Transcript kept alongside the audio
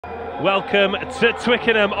Welcome to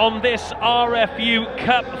Twickenham on this RFU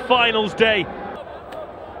Cup Finals Day.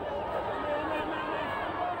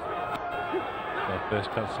 Well, first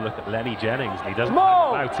chance to look at Lenny Jennings, and he doesn't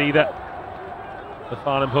out either. The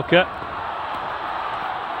Farnham hooker.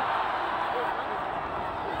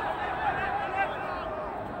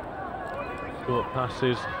 Short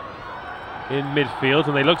passes in midfield,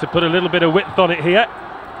 and they look to put a little bit of width on it here.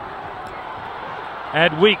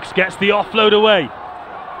 Ed Weeks gets the offload away.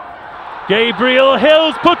 Gabriel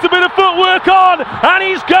Hills puts a bit of footwork on, and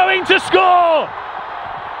he's going to score!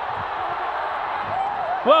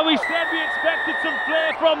 Well, we said we expected some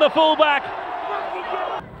flair from the fullback.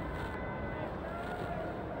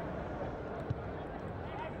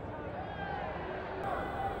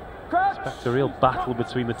 Expect a real battle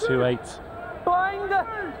between the two eights.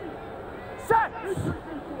 Set.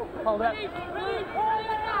 Hold it.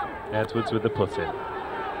 Edwards with the put-in.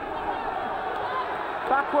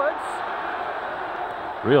 Backwards.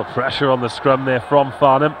 Real pressure on the scrum there from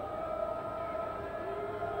Farnham.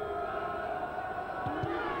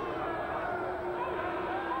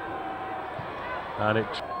 And it...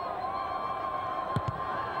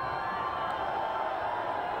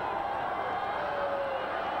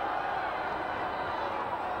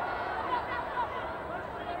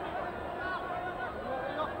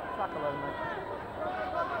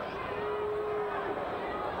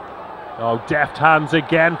 Oh, deft hands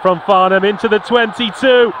again from Farnham into the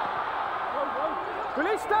 22.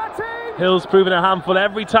 Hill's proven a handful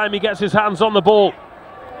every time he gets his hands on the ball.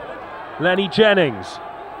 Lenny Jennings.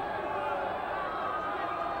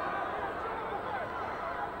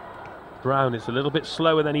 Brown is a little bit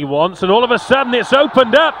slower than he wants, and all of a sudden it's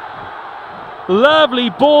opened up.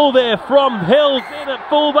 Lovely ball there from Hills in at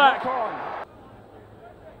fullback.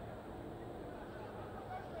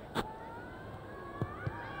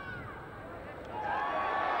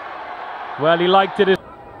 Well, he liked it.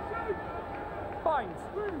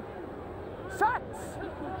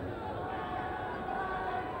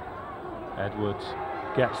 Edwards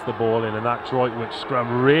gets the ball in, and that Droitwich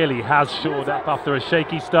scrum really has shored up after a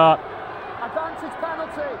shaky start. Advantage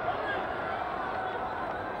penalty.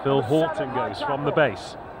 Phil Horton goes from the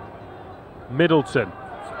base. Middleton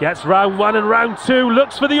gets round one and round two,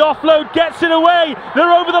 looks for the offload, gets it away.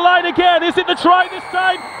 They're over the line again. Is it the try this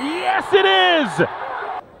time? Yes, it is!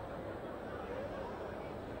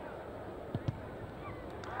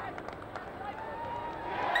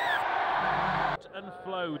 And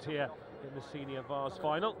flowed here in the Senior Vars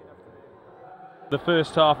final. The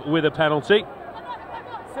first half with a penalty.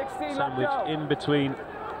 Sandwiched in between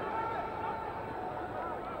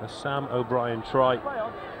a Sam O'Brien try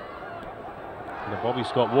and a Bobby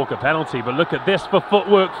Scott Walker penalty. But look at this for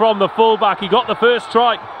footwork from the fullback. He got the first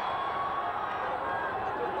try.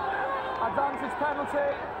 Advantage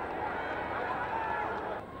penalty.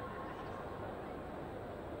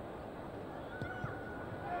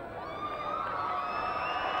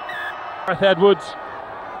 Edwards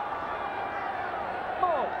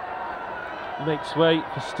makes way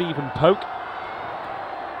for Stephen Polk.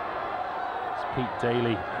 As Pete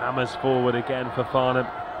Daly hammers forward again for Farnham.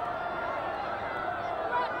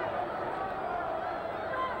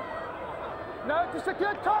 No, just a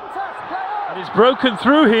good contact. Play on. And it's broken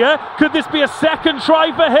through here. Could this be a second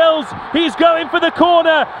try for Hills? He's going for the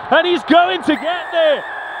corner, and he's going to get there.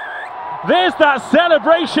 There's that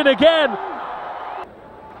celebration again.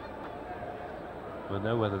 We'll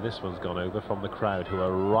know whether this one's gone over from the crowd, who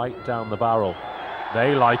are right down the barrel.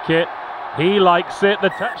 They like it. He likes it. The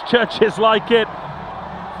touch churches like it.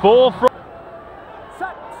 4 from...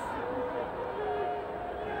 Set.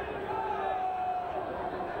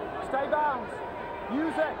 Stay bound.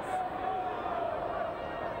 Use it.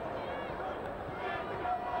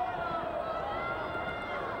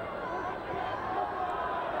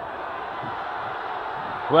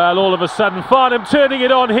 Well, all of a sudden, Farnham turning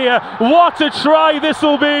it on here. What a try this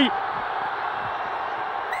will be!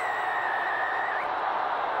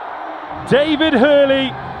 David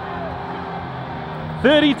Hurley,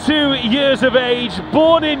 32 years of age,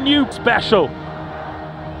 born in New Special.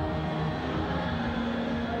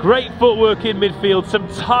 Great footwork in midfield, some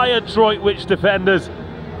tired Droitwich defenders.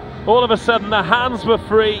 All of a sudden, the hands were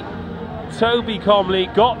free. Toby Comley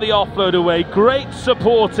got the offload away. Great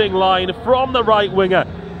supporting line from the right winger.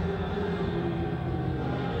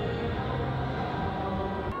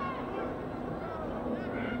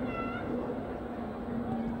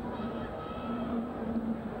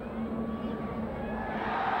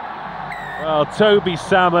 Well, Toby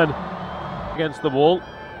Salmon against the wall.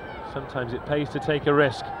 Sometimes it pays to take a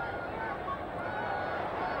risk.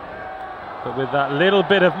 But with that little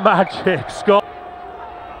bit of magic, Scott.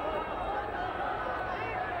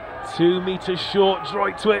 2 metres short,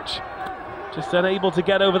 Droitwich just unable to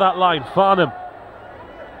get over that line. Farnham,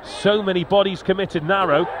 so many bodies committed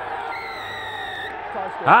narrow,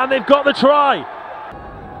 and they've got the try.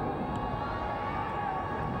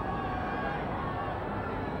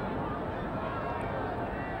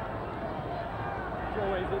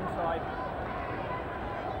 Always inside.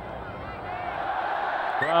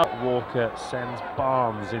 Well, Walker sends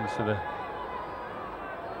Barnes into the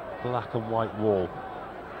black and white wall.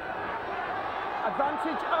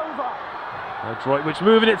 Advantage over. Now Droitwich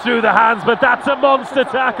moving it through the hands, but that's a monster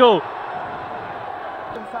tackle.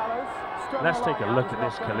 Let's take a look at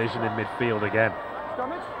this collision in midfield again.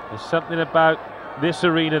 There's something about this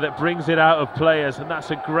arena that brings it out of players, and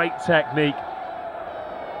that's a great technique.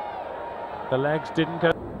 The legs didn't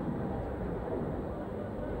go.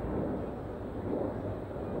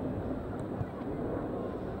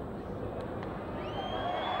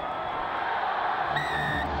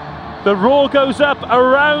 The roar goes up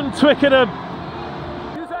around Twickenham.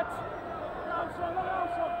 Use it.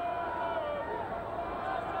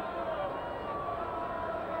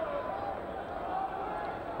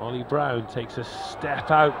 Ollie Brown takes a step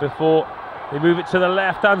out before they move it to the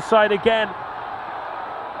left-hand side again.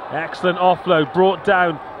 Excellent offload, brought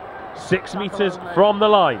down 6 metres from the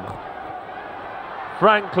line.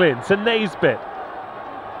 Franklin to Naisbitt.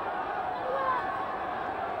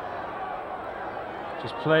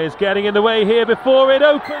 Just players getting in the way here before it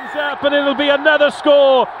opens up, and it'll be another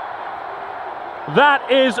score.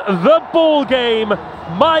 That is the ball game.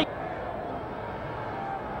 Mike.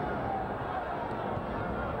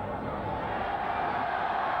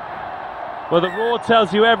 Well, the roar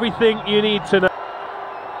tells you everything you need to know.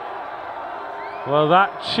 Well,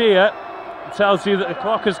 that cheer tells you that the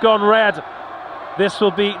clock has gone red. This will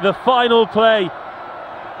be the final play.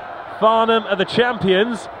 Farnham are the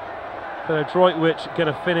champions. But Droitwich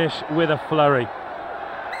going to finish with a flurry.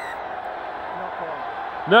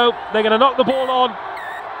 No, they're going to knock the ball on.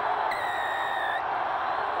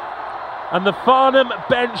 And the Farnham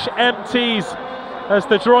bench empties as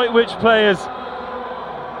the Droitwich players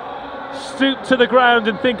stoop to the ground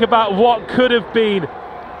and think about what could have been.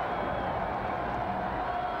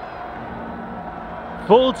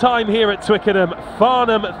 Full time here at Twickenham.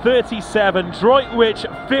 Farnham 37, Droitwich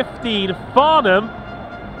 15. Farnham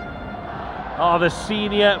are the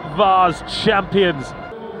senior Vase champions.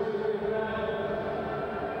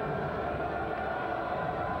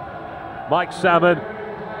 Mike Salmon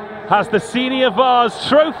has the senior Vase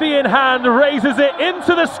trophy in hand, raises it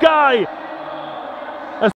into the sky.